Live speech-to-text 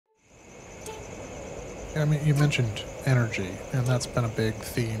I mean, you mentioned energy, and that's been a big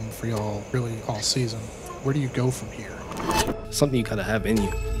theme for y'all really all season. Where do you go from here? Something you gotta have in you,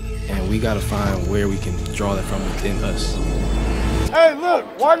 and we gotta find where we can draw that from within us. Hey, look,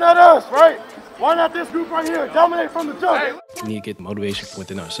 why not us, right? Why not this group right here? Dominate from the jump. We need to get motivation from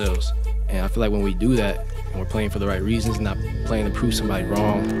within ourselves. And I feel like when we do that, and we're playing for the right reasons, not playing to prove somebody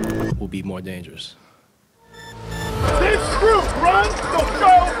wrong, we'll be more dangerous. This group runs the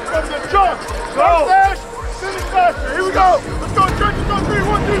show from the jump. Go! Finish faster. Here we go. Let's go, Church. Let's go, 3,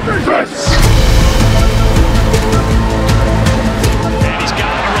 1, 2, 3. Stretch.